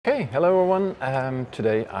Okay, hello everyone.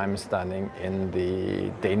 Today I'm standing in the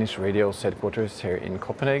Danish Radio's headquarters here in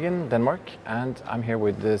Copenhagen, Denmark, and I'm here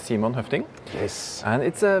with Simon Høffding. Yes. And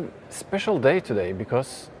it's a special day today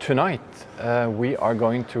because tonight we are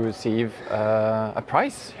going to receive a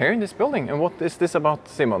prize here in this building. And what is this about,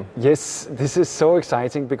 Simon? Yes, this is so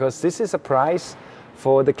exciting because this is a prize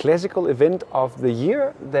for the classical event of the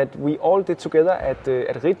year that we all did together at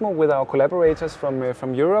Ritmo with our collaborators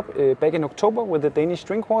from Europe back in October with the Danish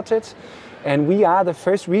String Quartet. And we are the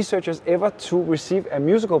first researchers ever to receive a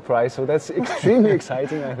musical prize, so that's extremely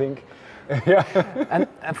exciting, I think. Yeah.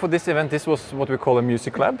 And for this event, this was what we call a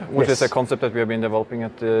MusicLab, which is a concept that we have been developing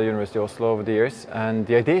at the University of Oslo over the years. And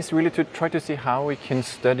the idea is really to try to see how we can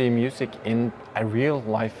study music in a real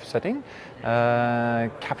life setting,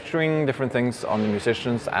 capturing different things on the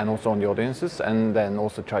musicians and also on the audiences, and then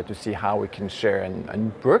also try to see how we can share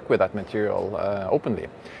and work with that material openly.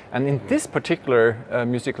 And in this particular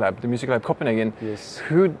MusicLab, the MusicLab Copenhagen,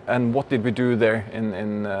 who and what did we do there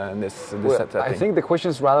in this setting? I think the question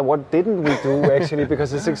is rather what didn't we do actually,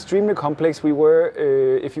 because it's extremely complex. We were,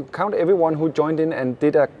 if you count everyone who joined in and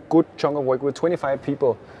did a good chunk of work, with 25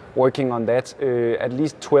 people working on that, at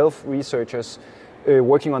least 12 researchers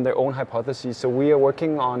working on their own hypotheses. So we are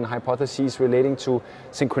working on hypotheses relating to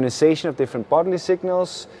synchronization of different bodily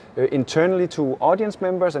signals, internally to audience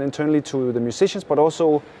members and internally to the musicians, but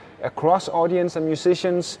also across audience and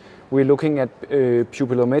musicians. We're looking at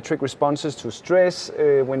pupillometric responses to stress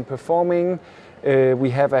when performing. We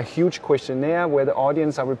have a huge questionnaire where the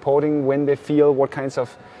audience are reporting when they feel what kinds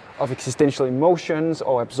of existential emotions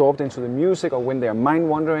or absorbed into the music, or when they are mind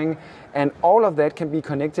wandering. And all of that can be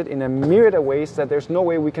connected in a myriad of ways that there's no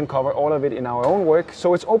way we can cover all of it in our own work.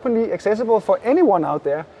 So it's openly accessible for anyone out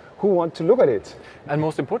there who want to look at it. And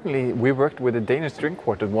most importantly, we worked with the Danish String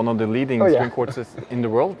Quartet, one of the leading string quartets in the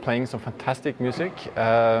world, playing some fantastic music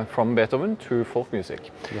from Beethoven to folk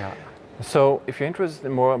music. Yeah. So if you're interested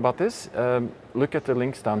in more about this, look at the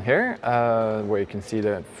links down here where you can see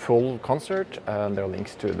the full concert. There are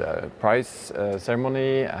links to the prize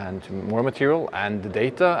ceremony and to more material and the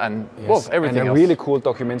data and well, everything else. And a really cool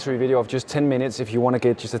documentary video of just 10 minutes if you want to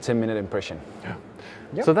get just a 10-minute impression. Yeah.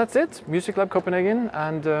 Yep. So that's it, MusicLab Copenhagen,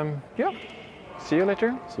 and yeah, see you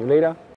later. See you later.